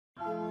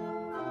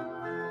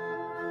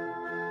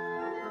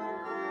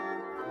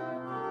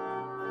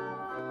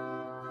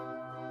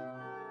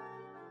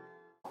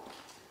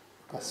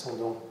Passons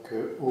donc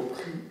au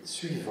prix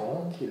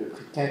suivant, qui est le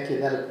prix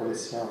quinquennal pour les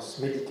sciences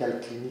médicales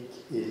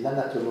cliniques et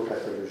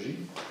l'anatomopathologie,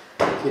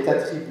 qui est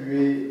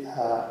attribué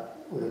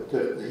au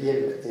docteur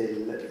Riem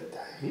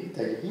El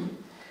Tahry,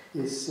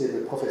 et c'est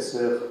le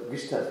professeur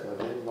Gustave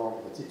MOONEN,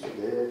 membre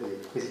titulaire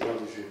et président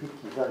du jury,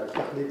 qui va nous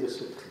parler de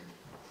ce prix.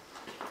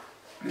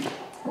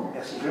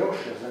 Merci Georges,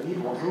 chers amis,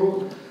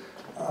 bonjour.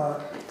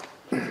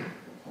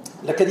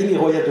 L'Académie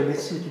Royale de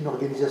Médecine est une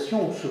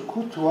organisation où se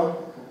côtoient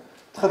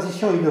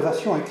tradition,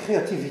 innovation et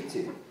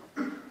créativité.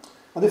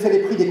 En effet,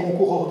 les prix des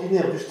concours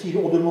ordinaires du style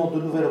 « On demande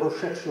de nouvelles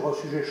recherches sur un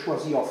sujet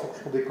choisi en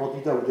fonction des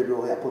candidats ou des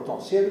lauréats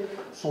potentiels »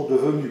 sont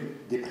devenus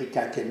des prix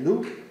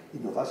quinquennaux,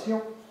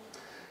 innovation.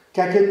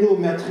 Quinquennaux,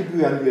 mais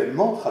attribués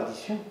annuellement,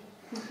 tradition,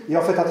 et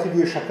en fait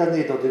attribués chaque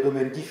année dans des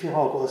domaines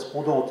différents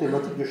correspondant aux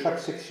thématiques de chaque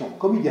section.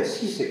 Comme il y a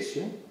 6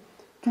 sections,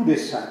 tous les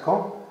 5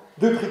 ans,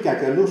 2 prix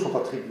quinquennaux sont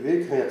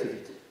attribués,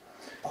 créativité.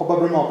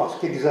 Probablement parce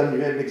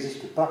qu'hexannuel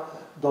n'existe pas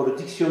dans le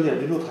dictionnaire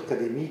d'une autre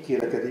académie qui est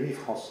l'Académie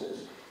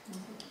française.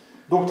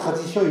 Donc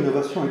tradition,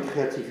 innovation et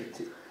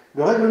créativité.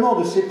 Le règlement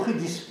de ces prix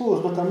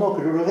dispose notamment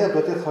que le lauréat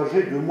doit être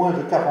âgé de moins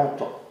de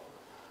 40 ans.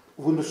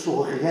 Vous ne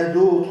saurez rien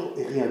d'autre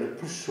et rien de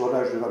plus sur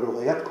l'âge de la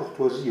lauréate,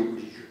 courtoisie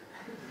oblige.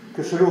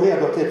 Que ce lauréat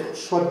doit être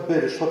soit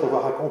belge, soit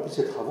avoir accompli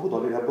ses travaux dans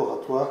les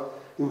laboratoires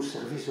et au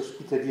service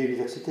hospitalier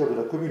universitaire de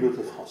la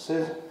communauté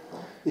française,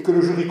 et que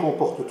le jury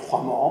comporte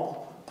 3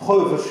 membres.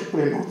 Preuve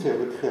supplémentaire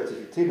de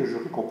créativité, le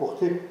jury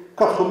comportait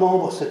 4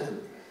 membres cette année.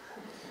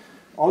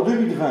 En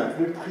 2020,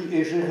 le prix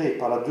est géré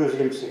par la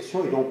 2e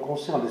section et donc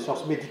concerne les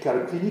sciences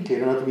médicales cliniques et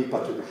l'anatomie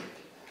pathologique.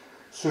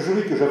 Ce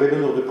jury que j'avais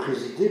l'honneur de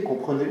présider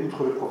comprenait,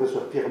 outre le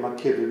professeur Pierre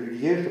Maquet de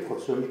l'ULiège, le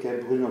professeur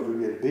Michael Brunon de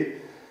l'ULB,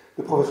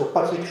 le professeur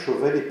Patrick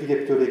Chauvel,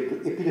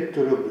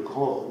 épileptologue de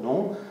grand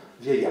renom,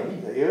 vieil ami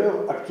d'ailleurs,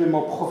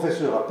 actuellement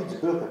professeur à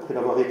Pittsburgh après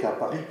l'avoir été à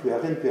Paris, puis à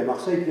Rennes, puis à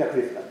Marseille, puis à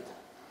Cleveland.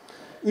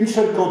 Une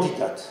seule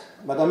candidate,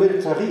 Mme El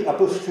Tahry, a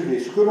postulé,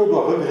 ce que l'on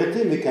doit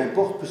regretter, mais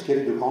qu'importe, puisqu'elle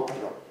est de grand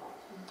talent.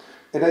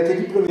 Elle a été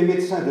diplômée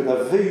médecin de la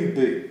VUB,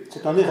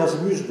 c'est un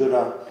Erasmus de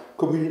la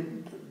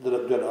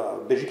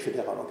Belgique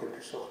fédérale en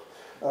quelque sorte.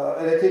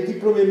 Elle a été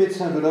diplômée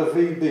médecin de la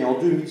VUB en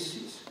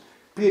 2006,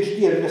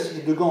 PhD à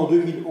l'Université de Gand en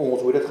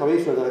 2011, où elle a travaillé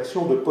sous la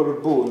direction de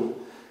Paul Beaune,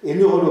 et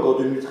neurologue en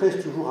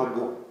 2013, toujours à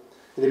Gand.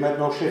 Elle est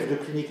maintenant chef de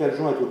clinique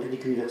adjointe aux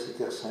cliniques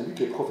universitaires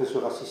Saint-Luc et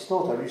professeure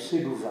assistante à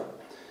l'UC Louvain.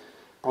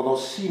 Pendant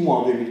 6 mois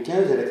en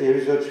 2015, elle a été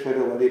Research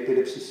Fellow à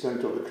l'Epilepsy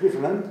Center de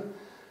Cleveland,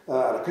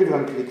 à la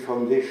Cleveland Clinic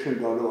Foundation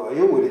dans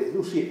l'Ohio,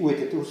 où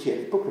était aussi à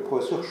l'époque le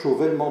professeur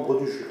Chauvel, membre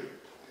du jury.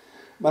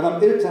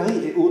 Madame El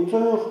Tahry est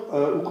auteur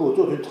ou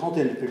co-auteur d'une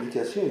 30aine de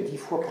publications et 10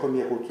 fois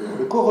premier auteur.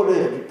 Le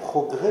corollaire du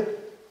progrès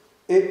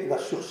est la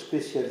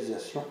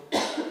surspécialisation.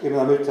 Et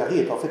Madame El Tahry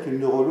est en fait une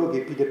neurologue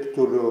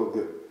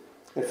épileptologue.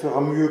 Elle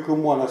fera mieux que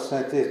moi la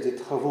synthèse des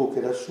travaux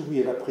qu'elle a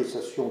soumis à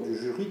l'appréciation du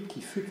jury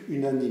qui fut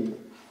unanime.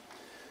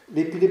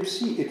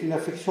 L'épilepsie est une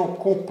affection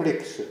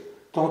complexe,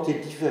 tant et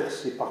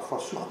diverse et parfois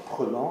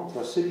surprenante.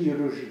 La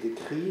sémiologie des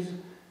crises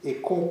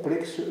est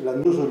complexe, la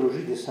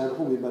nosologie des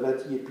syndromes et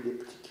maladies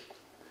épileptiques.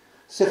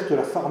 Certes,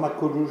 la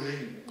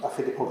pharmacologie a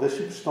fait des progrès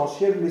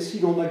substantiels, mais si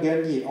l'on a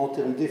gagné en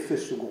termes d'effets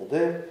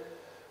secondaires,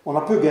 on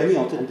a peu gagné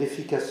en termes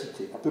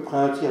d'efficacité. À peu près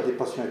un tiers des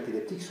patients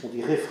épileptiques sont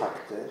dits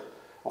réfractaires,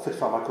 en fait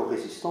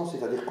pharmacorésistants,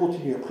 c'est-à-dire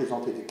continuent à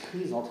présenter des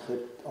crises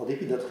en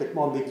dépit d'un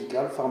traitement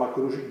médical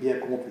pharmacologique bien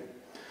conduit.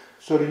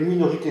 Seule une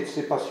minorité de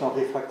ces patients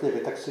réfractaires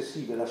est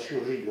accessible à la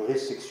chirurgie de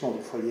résection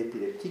du foyer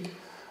épileptique,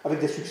 avec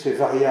des succès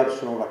variables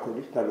selon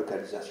la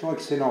localisation,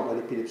 excellents dans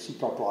l'épilepsie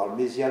temporale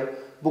médiale,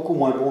 beaucoup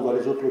moins bons dans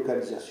les autres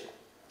localisations.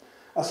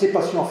 À ces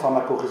patients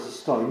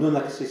pharmacorésistants et non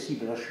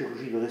accessibles à la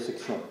chirurgie de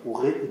résection ou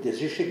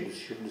des échecs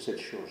de cette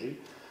chirurgie,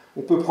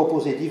 on peut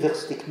proposer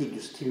diverses techniques de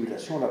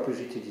stimulation, la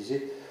plus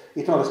utilisée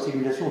étant la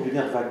stimulation du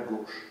nerf vague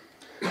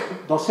gauche.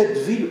 Dans cette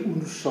ville où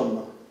nous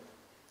sommes,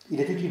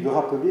 il est utile de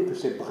rappeler que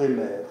c'est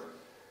Bremer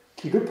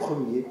qui, le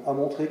premier, a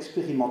montré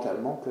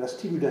expérimentalement que la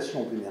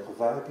stimulation du nerf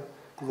vague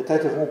pouvait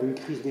interrompre une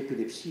crise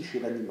d'épilepsie chez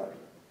l'animal.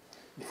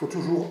 Il faut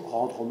toujours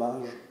rendre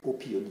hommage aux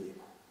pionniers.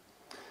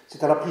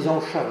 C'est à la prise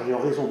en charge et en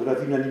raison de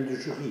l'avis unanime du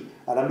jury,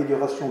 à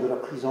l'amélioration de la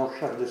prise en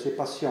charge de ces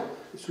patients,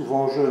 et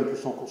souvent jeunes, que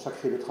sont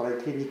consacrés le travail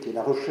clinique et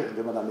la recherche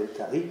de Mme El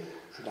Tahry.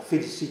 Je la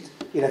félicite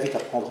et l'invite à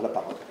prendre la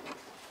parole.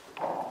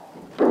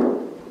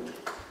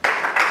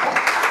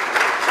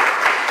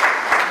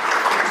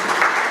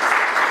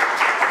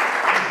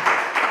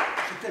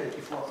 C'est elle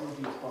qu'il faut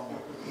applaudir, pardon.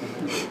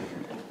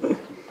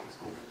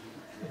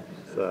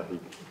 Ça arrive.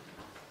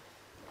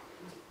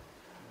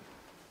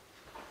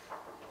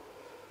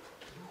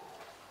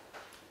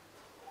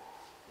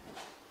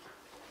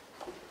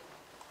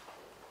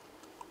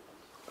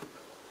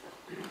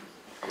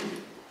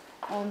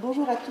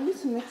 Bonjour à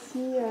tous,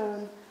 merci.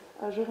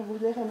 Je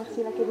voulais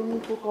remercier l'Académie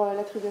pour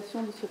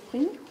l'attribution de ce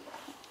prix.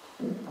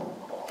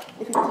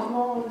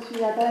 Effectivement, je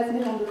suis à base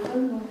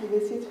néerlandophone, donc je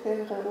vais essayer de faire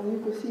le mieux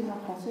possible en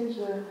français.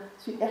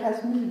 Je suis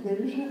Erasmus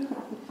belge,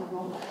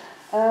 effectivement.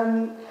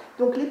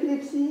 Donc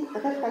l'épilepsie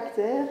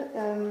réfractaire,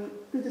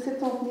 plus de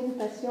 70 000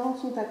 patients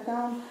sont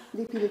atteints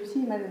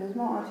d'épilepsie.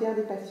 Malheureusement, un tiers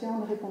des patients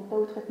ne répondent pas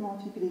au traitement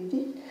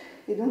antiépileptique.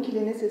 Et donc il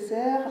est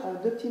nécessaire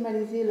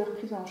d'optimaliser leur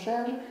prise en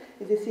charge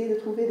et d'essayer de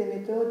trouver des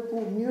méthodes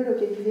pour mieux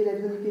localiser la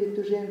zone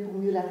épileptogène,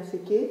 pour mieux la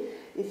resséquer.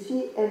 Et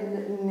si elle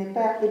n'est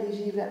pas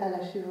éligible à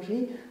la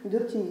chirurgie,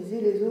 d'optimiser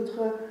les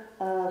autres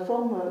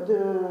formes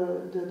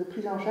de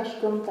prise en charge,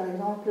 comme par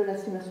exemple la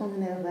stimulation du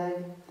nerf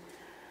vague.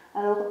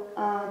 Alors,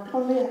 un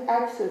premier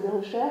axe de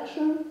recherche,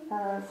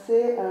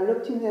 c'est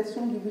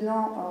l'optimisation du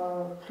bilan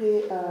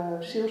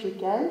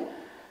pré-chirurgical.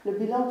 Le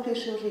bilan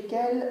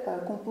pré-chirurgical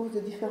compose de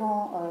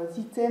différents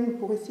items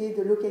pour essayer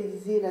de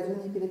localiser la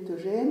zone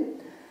épileptogène.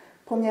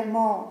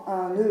 Premièrement,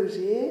 un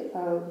EEG,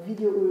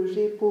 vidéo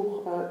EEG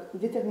pour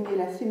déterminer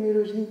la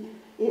sémiologie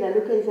et la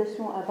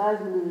localisation à base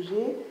de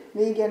l'EEG,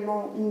 mais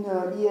également une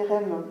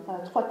IRM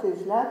 3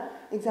 Tesla,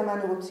 examen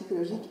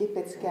neuropsychologique et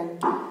PET scan.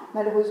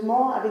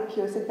 Malheureusement, avec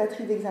cette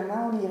batterie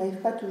d'examens, on n'y arrive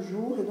pas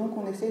toujours et donc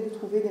on essaie de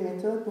trouver des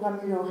méthodes pour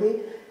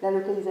améliorer la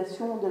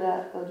localisation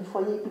du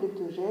foyer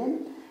épileptogène.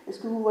 Et ce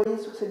que vous voyez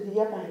sur cette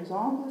dia par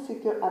exemple, c'est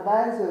qu'à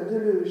base de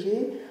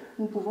l'EEG,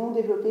 nous pouvons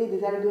développer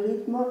des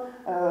algorithmes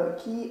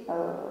qui,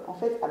 en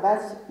fait, à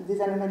base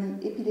des anomalies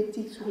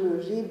épileptiques sur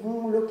l'EEG,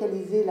 vont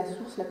localiser la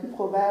source la plus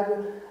probable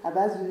à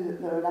base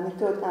de la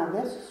méthode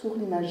inverse sur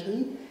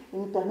l'imagerie et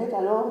nous permettent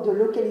alors de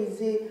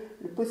localiser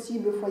le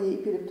possible foyer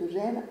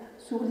épileptogène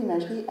sur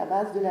l'imagerie à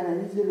base de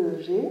l'analyse de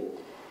l'EEG.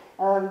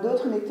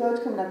 D'autres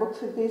méthodes comme la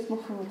box-based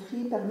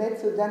morphométrie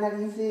permettent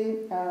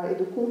d'analyser et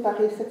de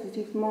comparer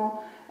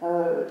statistiquement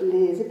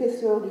les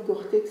épaisseurs du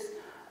cortex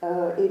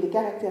et les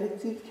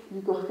caractéristiques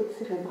du cortex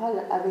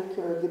cérébral avec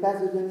des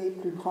bases de données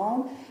plus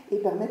grandes et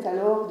permettent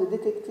alors de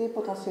détecter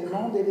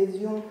potentiellement des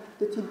lésions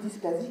de type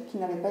dysplasique qui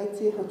n'avaient pas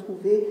été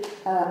retrouvées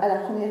à la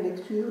première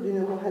lecture du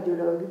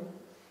neuroradiologue.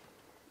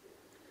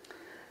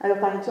 Alors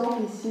par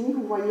exemple ici,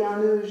 vous voyez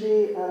un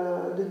EEG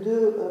de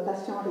 2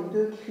 patients avec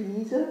 2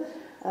 crises.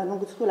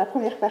 Donc sur la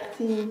première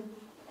partie,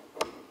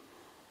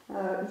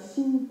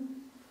 ici,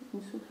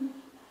 une souris.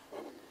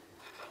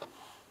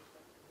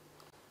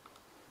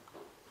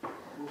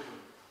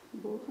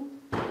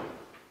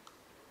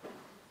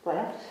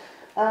 Voilà.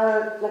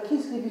 La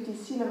crise débute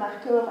ici, le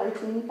marqueur a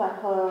été mis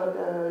par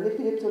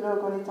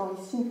l'épileptologue en étant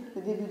ici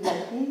le début de la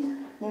crise.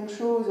 Même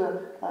chose,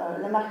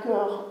 le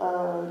marqueur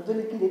de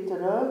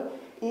l'épileptologue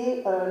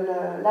et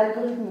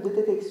l'algorithme de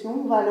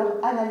détection va alors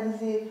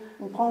analyser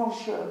une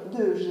branche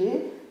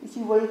d'EEG. Ici,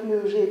 vous voyez que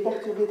l'EEG est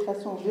perturbé de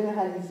façon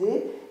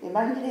généralisée et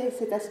malgré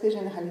cet aspect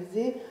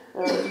généralisé,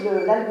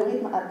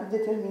 l'algorithme a pu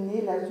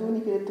déterminer la zone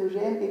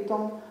épileptogène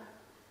étant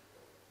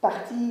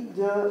partie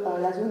de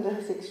la zone de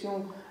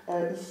résection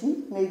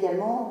ici, mais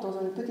également dans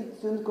une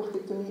petite zone de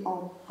cortectomie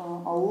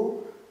en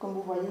haut, comme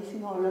vous voyez ici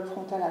dans le lobe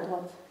frontal à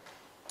droite.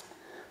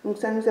 Donc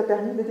ça nous a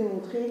permis de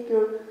démontrer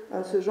que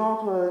ce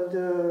genre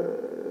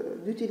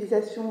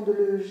d'utilisation de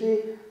l'EEG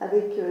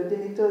avec des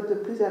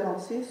méthodes plus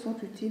avancées sont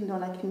utiles dans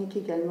la clinique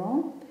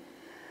également.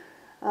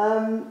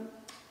 Le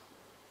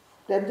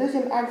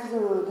deuxième axe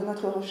de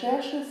notre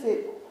recherche,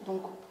 c'est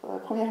donc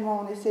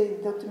premièrement on essaie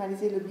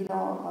d'optimaliser le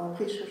bilan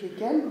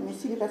pré-chirurgical, mais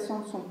si les patients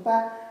ne sont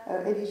pas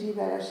éligibles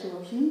à la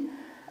chirurgie,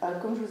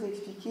 comme je vous ai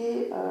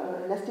expliqué,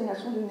 la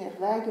stimulation du nerf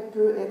vague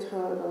peut être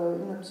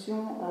une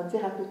option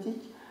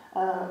thérapeutique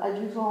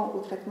adjuvant au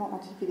traitement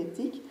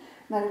antiépileptique.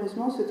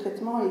 Malheureusement, ce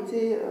traitement a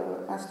été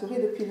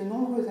instauré depuis de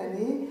nombreuses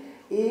années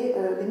et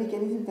les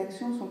mécanismes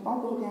d'action ne sont pas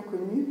encore bien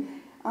connus.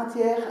 Un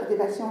tiers des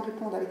patients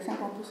répondent avec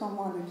 50%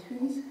 moins de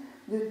crises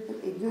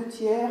et 2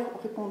 tiers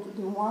répondent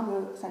de moins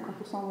de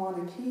 50% moins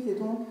de crises. Et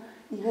donc,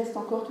 il reste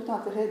encore tout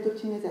intérêt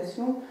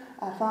d'optimisation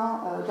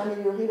afin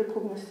d'améliorer le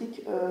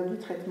pronostic du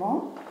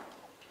traitement.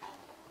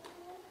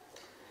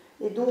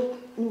 Et donc,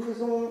 nous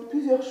faisons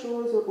plusieurs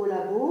choses au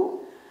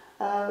labo.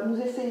 Nous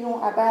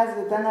essayons à base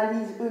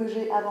d'analyse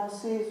EEG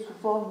avancée sous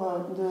forme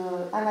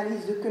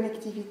d'analyse de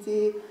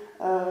connectivité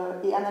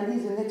et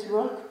analyse de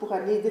network pour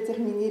aller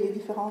déterminer les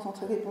différences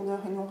entre répondeurs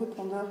et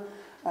non-répondeurs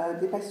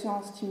des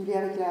patients stimulés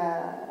avec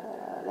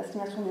la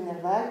stimulation du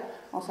nerf vague,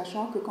 en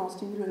sachant que quand on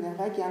stimule le nerf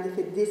vague, il y a un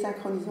effet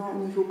désynchronisant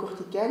au niveau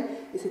cortical,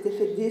 et cet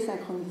effet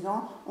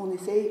désynchronisant, on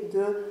essaye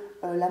de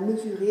la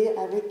mesurer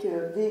avec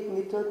des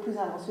méthodes plus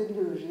avancées de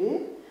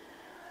l'EEG.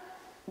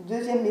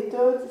 Deuxième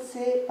méthode,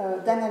 c'est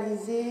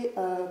d'analyser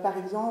par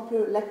exemple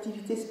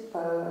l'activité.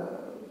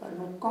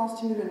 Donc quand on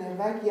stimule le nerf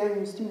vague, il y a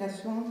une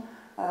stimulation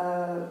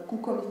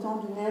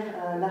concomitante du nerf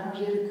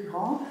laryngé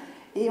récurrent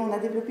et on a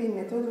développé une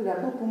méthode au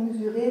labo pour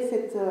mesurer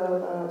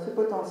ce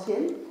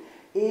potentiel.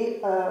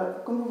 Et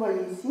comme vous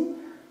voyez ici,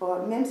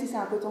 même si c'est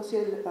un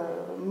potentiel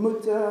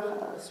moteur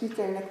suite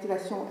à une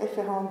activation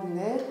efférente du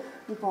nerf,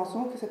 nous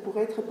pensons que ça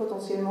pourrait être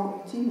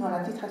potentiellement utile dans la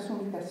titration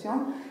du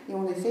patient et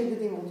on essaye de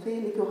démontrer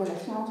les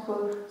corrélations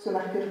entre ce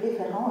marqueur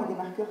efférent et les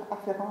marqueurs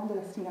afférents de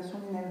la stimulation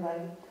du nerf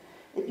vague.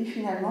 Et puis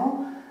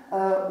finalement,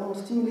 on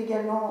stimule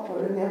également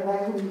le nerf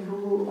vague au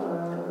niveau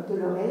de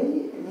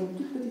l'oreille. Il y a une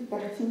toute petite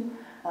partie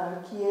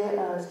qui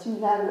est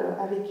stimulable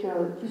avec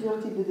plusieurs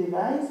types de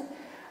devices.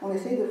 on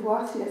essaye de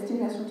voir si la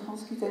stimulation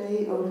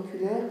transcutanée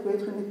auriculaire peut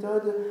être une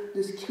méthode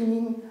de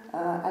screening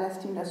à la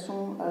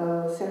stimulation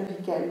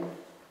cervicale.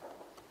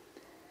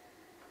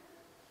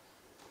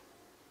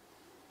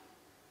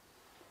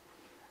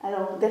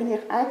 Alors, dernier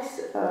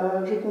axe,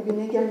 je combine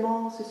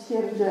également ceci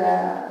avec de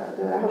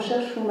la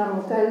recherche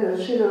fondamentale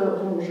chez le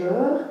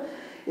rongeur.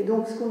 Et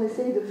donc, ce qu'on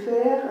essaye de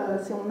faire,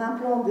 c'est on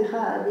implante des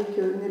rats avec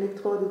une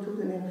électrode autour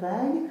du nerf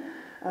vague.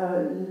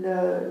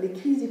 Les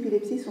crises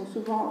d'épilepsie sont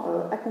souvent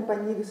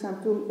accompagnées de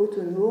symptômes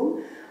autonomes.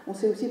 On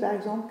sait aussi, par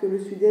exemple, que le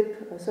SUDEP,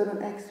 Sudden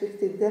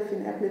Unexpected Death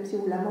in Epilepsy,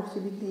 ou la mort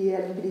subite liée à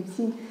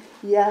l'épilepsie,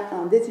 il y a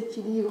un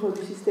déséquilibre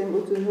du système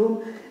autonome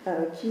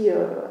qui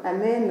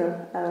amène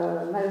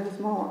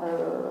malheureusement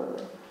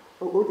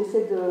au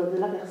décès de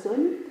la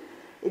personne.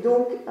 Et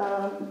donc,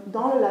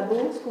 dans le labo,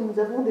 ce que nous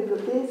avons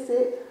développé,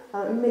 c'est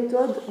une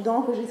méthode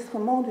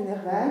d'enregistrement du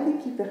nerf vague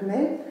qui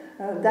permet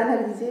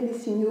d'analyser les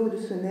signaux de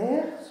ce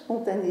nerf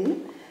spontané.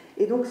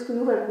 Et donc, ce que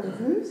nous avons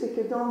vu, c'est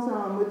que dans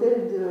un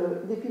modèle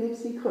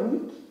d'épilepsie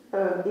chronique,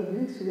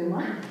 aiguë, excusez-moi,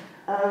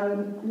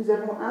 nous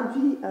avons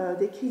induit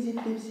des crises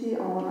d'épilepsie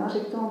en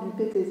injectant du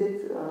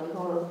PTZ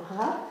dans le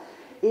bras.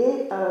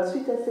 Et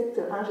suite à cette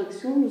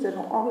injection, nous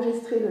avons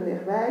enregistré le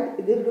nerf vague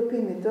et développé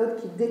une méthode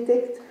qui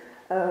détecte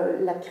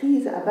la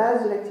crise à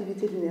base de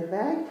l'activité du nerf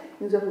vague.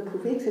 Nous avons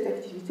prouvé que cette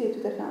activité est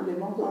tout à fait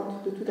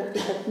indépendante de tout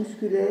artefact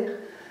musculaire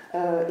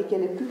et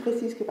qu'elle est plus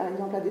précise que par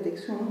exemple la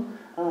détection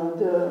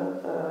de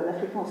la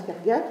fréquence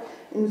cardiaque.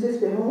 Et nous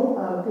espérons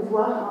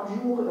pouvoir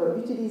un jour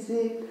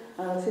utiliser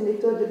ces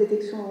méthodes de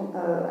détection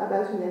à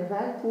base du nerf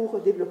vague pour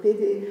développer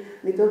des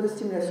méthodes de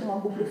stimulation en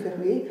boucle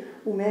fermée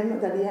ou même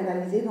d'aller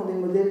analyser dans des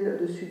modèles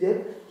de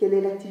SUDEP quelle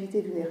est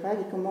l'activité du nerf vague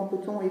et comment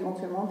peut-on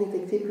éventuellement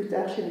détecter plus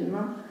tard chez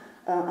l'humain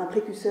un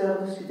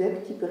précurseur de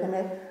SUDEP qui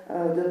permet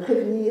de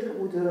prévenir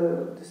ou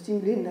de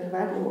stimuler le nerf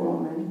vague au moment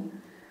même.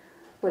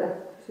 Voilà,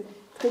 c'est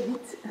très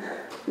vite.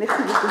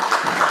 Merci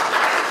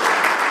beaucoup.